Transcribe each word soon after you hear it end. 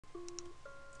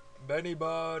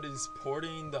Benibod is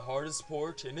porting the hardest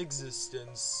port in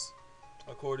existence,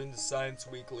 according to Science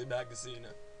Weekly magazine,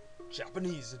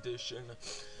 Japanese edition.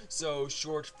 So,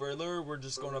 short trailer, we're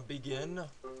just gonna begin.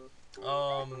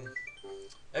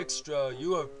 Extra,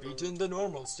 you have beaten the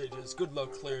normal stages. Good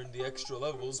luck clearing the extra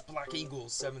levels.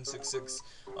 BlackEagle766.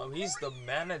 He's the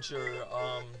manager.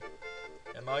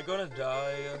 Am I gonna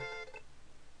die?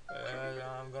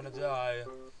 I'm gonna die.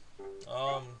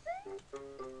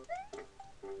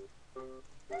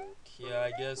 Yeah,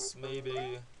 I guess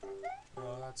maybe.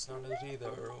 No, that's not it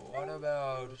either. What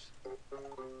about?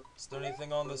 Is there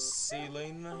anything on the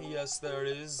ceiling? Yes, there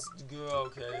is.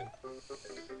 Okay.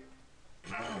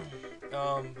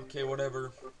 Okay,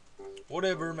 whatever.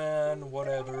 Whatever, man.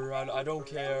 Whatever. I don't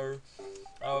care.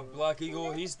 Black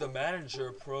Eagle, he's the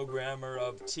manager programmer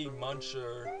of Team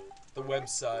Muncher, the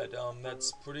website.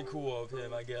 That's pretty cool of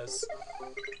him, I guess.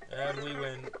 And we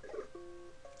win.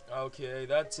 Okay,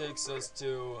 that takes us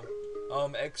to,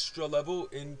 extra level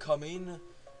incoming.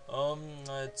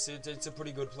 It's a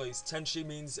pretty good place. Tenshi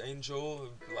means angel.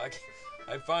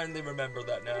 I finally remember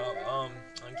that now.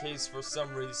 In case for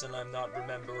some reason I'm not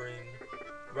remembering.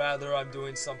 Rather, I'm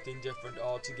doing something different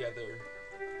altogether.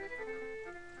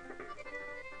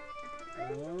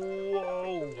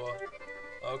 Whoa!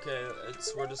 Okay,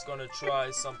 we're just gonna try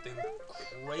something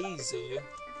crazy.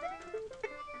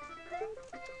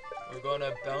 We're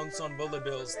gonna bounce on bullet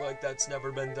bills like that's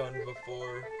never been done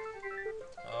before.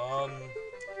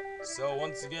 So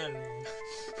once again,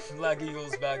 Black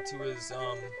Eagle's back to his,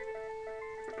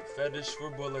 fetish for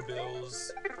bullet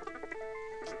bills.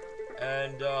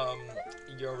 And,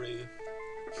 Yuri.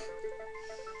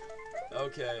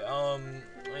 Okay,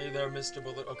 hey there, Mr.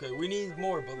 Bullet. Okay, we need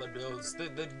more bullet bills.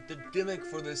 The gimmick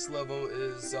for this level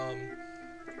is,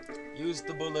 use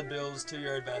the bullet bills to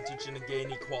your advantage and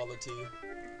gain equality.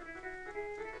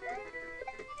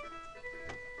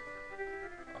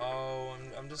 Oh,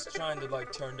 I'm just trying to,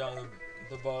 like, turn down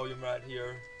the volume right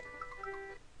here.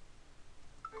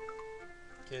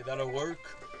 Okay, that'll work.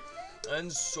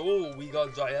 And so, we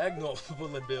got diagonal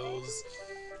bullet bills.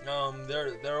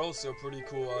 They're also pretty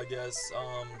cool, I guess.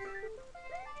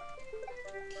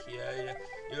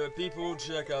 Yeah, people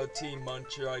check out Team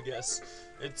Muncher, I guess.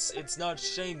 It's not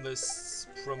shameless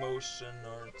promotion,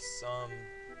 or it's,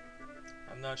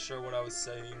 I'm not sure what I was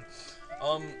saying.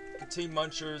 Team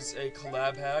Muncher's a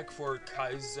collab hack for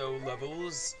Kaizo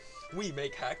levels. We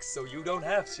make hacks so you don't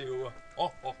have to.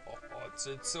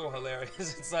 It's so hilarious.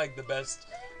 It's like the best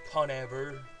pun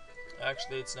ever.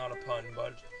 Actually, it's not a pun,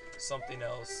 but something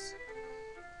else.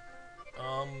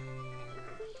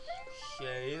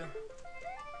 Okay.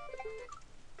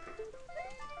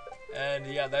 And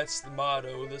yeah, that's the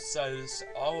motto. This site is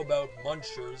all about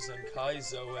munchers and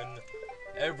Kaizo and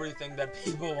everything that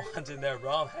people want in their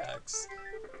ROM hacks.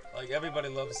 Like, everybody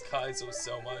loves Kaizo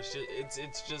so much.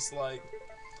 It's just like,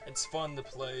 it's fun to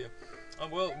play.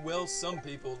 Well, some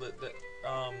people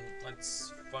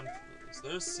it's fun. Is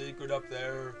there a secret up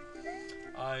there?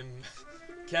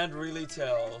 Can't really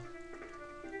tell.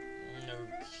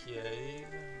 Okay.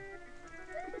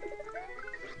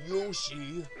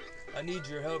 Yoshi, I need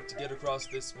your help to get across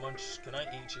this munch. Can I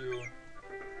eat you?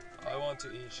 I want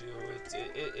to eat you.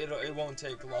 It won't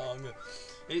take long.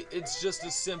 It's just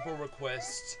a simple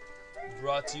request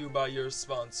brought to you by your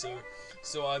sponsor.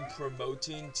 So I'm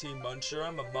promoting Team Muncher.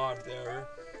 I'm a mod there.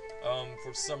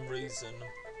 For some reason.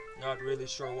 Not really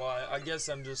sure why. I guess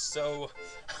I'm so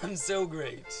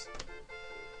great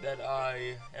that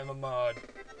I am a mod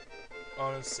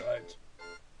on a site.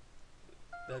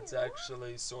 That's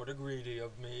actually sort of greedy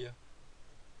of me.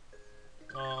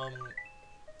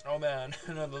 Oh man,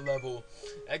 another level.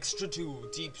 Extra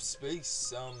 2, deep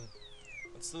space.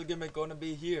 What's the gimmick gonna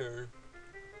be here?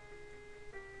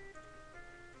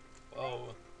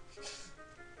 Oh.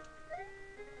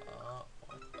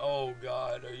 Oh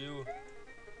god, are you...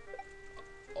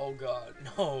 Oh god,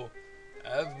 no.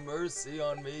 Have mercy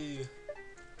on me.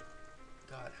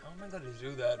 God, how am I gonna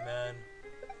do that, man?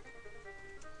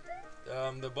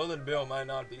 The bullet bill might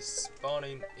not be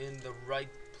spawning in the right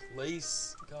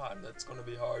place. God, that's gonna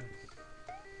be hard.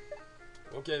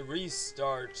 Okay,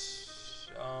 restart.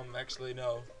 Actually,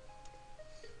 no.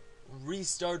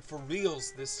 Restart for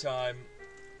reals this time.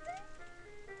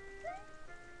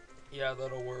 Yeah,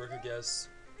 that'll work, I guess.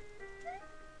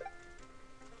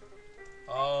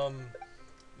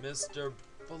 Mr.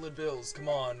 Bullet Bills, come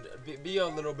on. Be a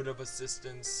little bit of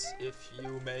assistance, if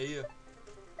you may.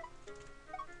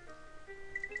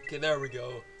 Okay, there we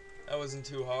go. That wasn't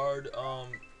too hard.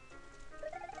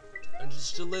 And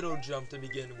just a little jump to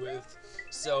begin with.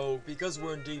 So, because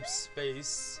we're in deep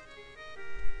space,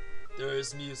 there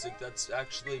is music that's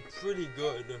actually pretty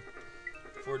good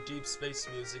for deep space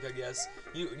music, I guess.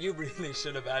 You really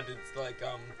should have added like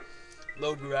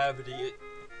low gravity.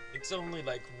 It's only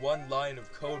like one line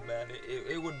of code, man.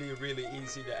 It would be really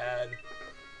easy to add.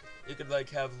 You could like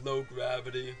have low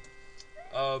gravity.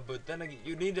 But then again,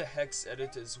 you need a hex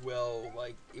edit as well.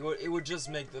 Like it would just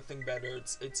make the thing better.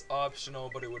 It's optional,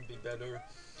 but it would be better.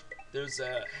 There's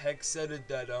a hex edit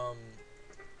that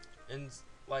and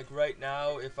like right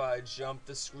now, if I jump,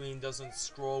 the screen doesn't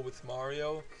scroll with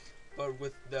Mario, but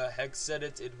with the hex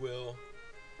edit, it will.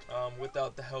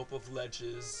 Without the help of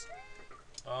ledges.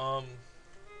 Yeah,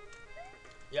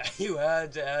 you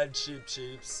had to add Cheep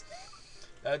Cheeps.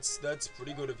 That's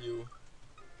pretty good of you.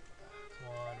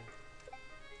 Come on.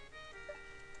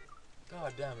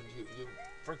 God damn it, you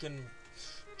freaking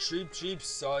Cheep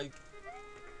Cheeps,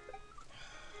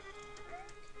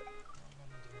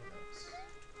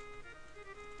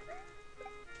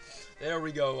 There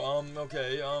we go,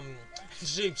 okay,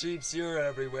 Cheep Cheeps, you're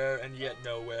everywhere and yet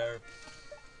nowhere.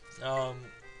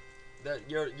 That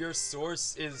your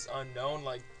source is unknown,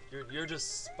 like, you're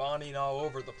just spawning all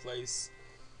over the place.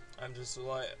 I'm just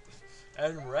like,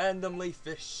 and randomly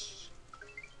fish.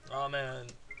 Oh man,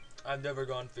 I've never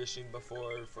gone fishing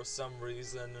before for some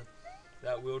reason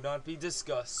that will not be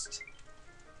discussed.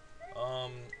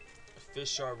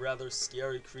 Fish are rather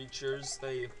scary creatures.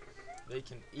 They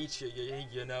can eat you,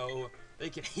 you know. They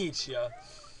can eat you.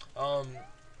 Oh,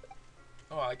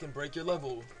 I can break your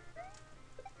level.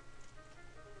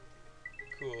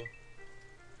 Cool.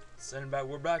 Send back.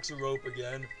 We're back to rope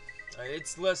again.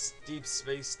 It's less deep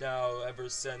space now ever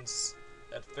since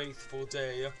that faithful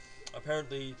day.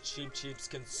 Apparently, Cheep Cheeps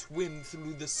can swim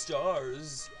through the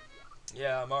stars.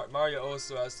 Yeah, Mario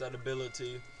also has that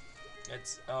ability.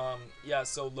 It's, yeah,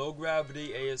 so low gravity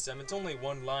ASM, it's only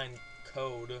one line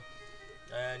code.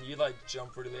 And you, like,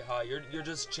 jump really high. You're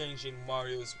just changing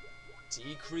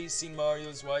decreasing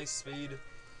Mario's Y speed.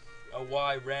 A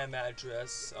Y RAM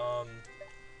address.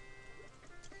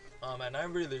 And I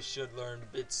really should learn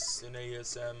bits in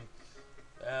ASM.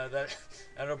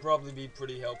 That'll probably be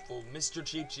pretty helpful. Mr.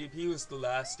 Cheep Cheep, he was the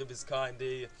last of his kind.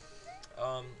 They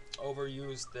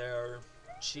overused their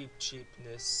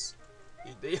cheapness.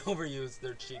 They overused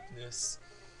their cheapness.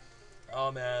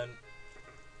 Oh man,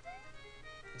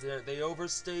 they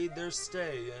overstayed their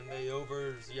stay, and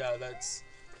yeah,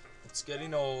 it's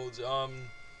getting old.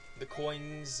 The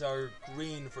coins are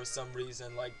green for some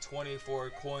reason, like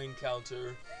 24 coin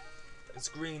counter. It's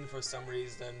green for some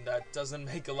reason. That doesn't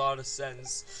make a lot of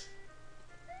sense.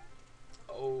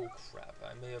 Oh crap,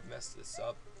 I may have messed this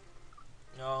up.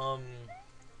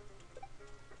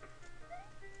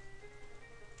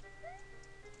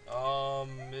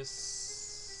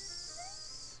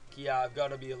 Yeah, I've got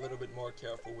to be a little bit more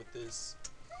careful with this.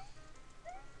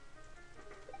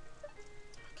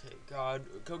 Okay, God,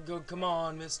 come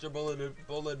on, Mr.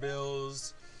 Bullet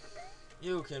Bills.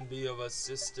 You can be of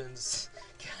assistance,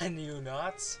 can you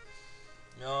not?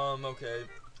 Okay.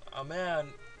 Oh man,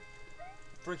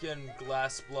 freaking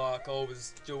glass block,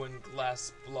 always doing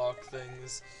glass block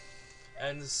things.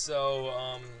 And so,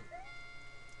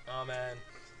 oh man.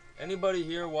 Anybody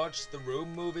here watch the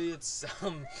Room movie? It's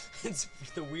it's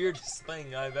the weirdest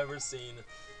thing I've ever seen.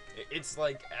 It's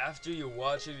like after you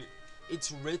watch it,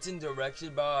 it's written,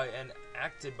 directed by, and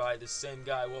acted by the same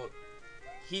guy. Well,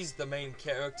 he's the main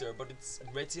character, but it's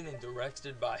written and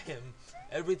directed by him.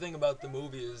 Everything about the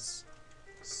movie is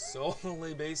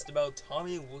solely based about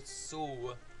Tommy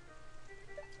Wiseau.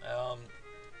 God,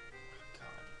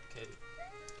 okay.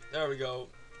 There we go.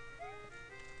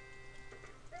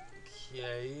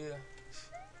 Okay.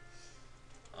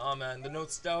 Oh man, the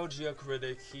nostalgia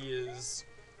critic, he is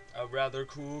a rather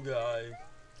cool guy.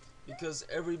 Because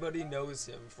everybody knows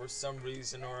him for some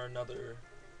reason or another.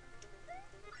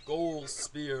 Goal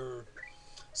Spear.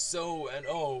 So, and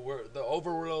oh, the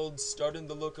overworld's starting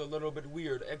to look a little bit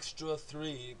weird. Extra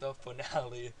 3, the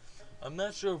finale. I'm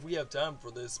not sure if we have time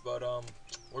for this, but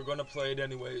we're gonna play it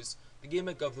anyways. The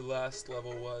gimmick of the last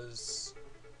level was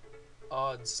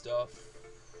odd stuff.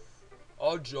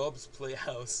 Odd Jobs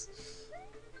Playhouse.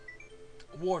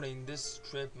 Warning, this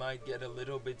trip might get a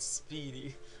little bit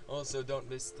speedy. Also, don't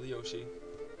miss the Yoshi.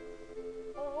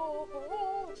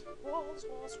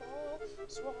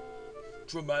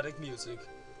 Dramatic music.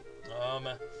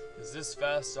 Is this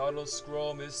fast auto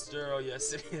scroll, mister? Oh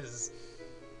yes it is.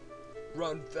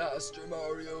 Run faster,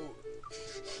 Mario.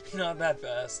 Not that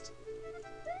fast.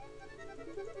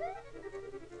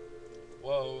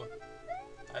 Whoa.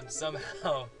 I'm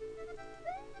somehow...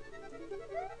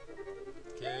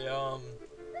 Okay,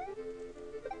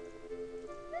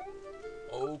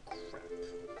 oh crap.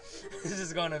 This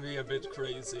is gonna be a bit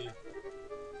crazy.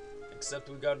 Except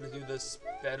we gotta do this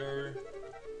better.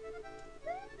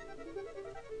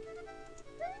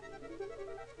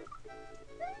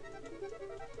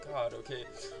 God, okay.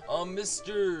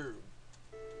 Mr.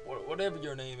 Whatever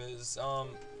your name is,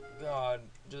 God,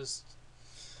 just...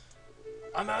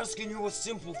 I'm asking you a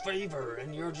simple favor,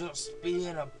 and you're just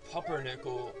being a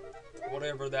pumpernickel.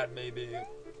 Whatever that may be.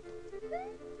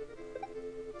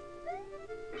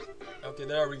 Okay,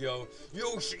 there we go.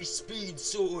 Yoshi Speed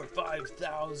Sword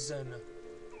 5000.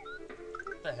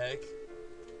 What the heck?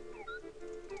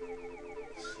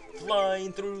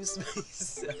 Flying through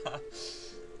space.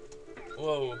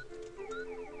 Whoa.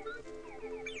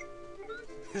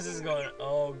 This is going...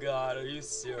 Oh god, are you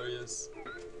serious?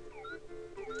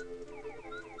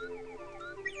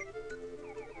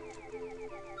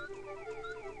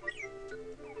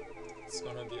 It's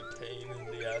gonna be a pain in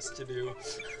the ass to do.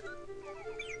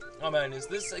 Oh man, is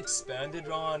this expanded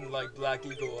on like Black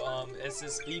Eagle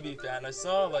SSBB fan? I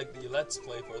saw like the Let's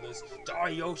Play for this. Die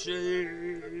Yoshi!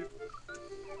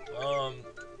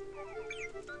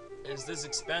 Is this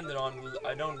expanded on?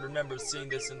 I don't remember seeing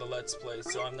this in the Let's Play,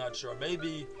 so I'm not sure.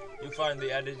 Maybe you find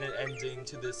the edited ending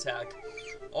to this hack.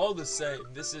 All the same,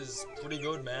 this is pretty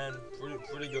good, man.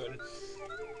 Pretty good.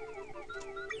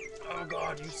 Oh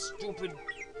god, you stupid...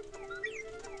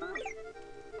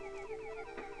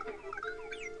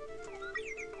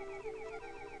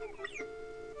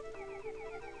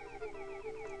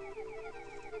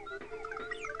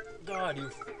 God, you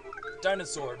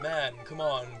dinosaur, man, come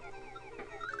on.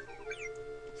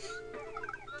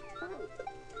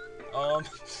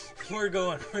 We're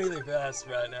going really fast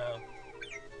right now.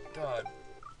 God,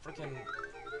 freaking.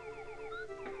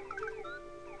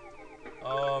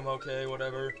 Okay,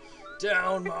 whatever.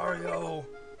 Down, Mario!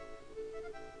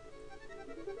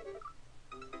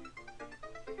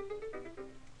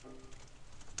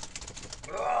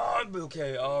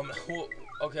 Okay, well,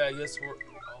 okay, I guess we're...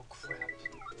 Oh, crap.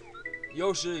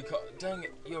 Yoshi, dang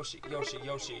it, Yoshi.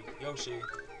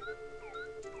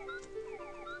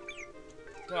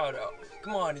 God,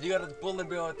 come on, you got a bullet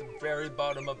bill at the very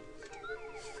bottom of...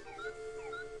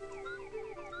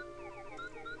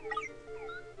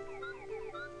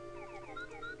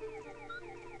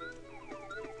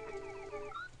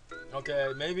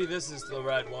 Okay, maybe this is the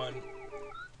right one.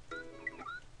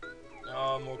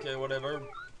 Okay, whatever.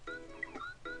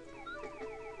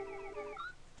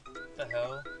 What the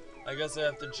hell? I guess I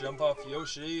have to jump off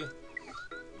Yoshi.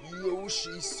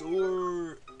 Yoshi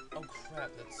sword. Oh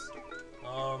crap, that's...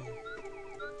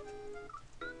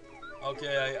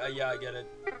 Okay, yeah, I get it.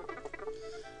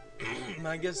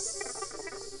 I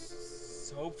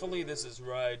guess... Hopefully this is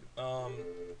right.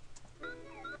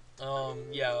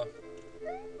 Yeah.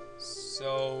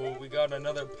 So, we got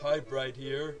another pipe right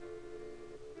here.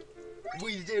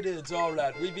 We did it,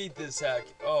 alright, we beat this hack.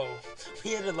 Oh,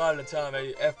 we had a lot of time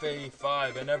at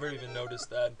FA5, I never even noticed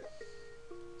that.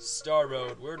 Star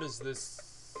Road, where does this...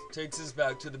 Takes us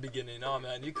back to the beginning. Oh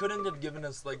man, you couldn't have given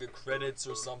us like a credits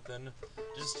or something.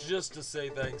 Just to say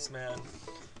thanks, man.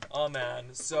 Oh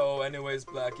man, so anyways,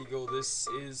 Black Eagle, this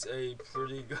is a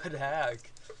pretty good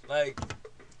hack. Like,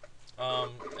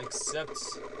 except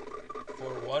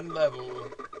for one level.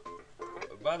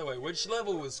 By the way, which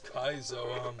level was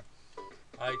Kaizo?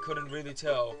 I couldn't really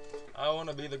tell. I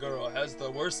Wanna Be the Girl has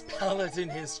the worst palette in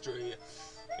history.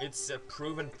 It's a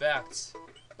proven fact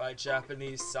by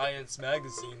Japanese science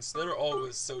magazines. They're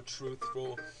always so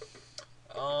truthful.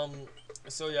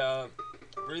 So yeah,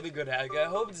 really good hack. I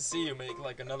hope to see you make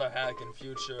like another hack in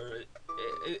future.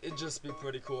 It'd just be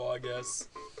pretty cool, I guess.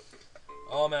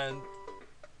 Oh man.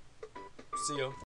 See you.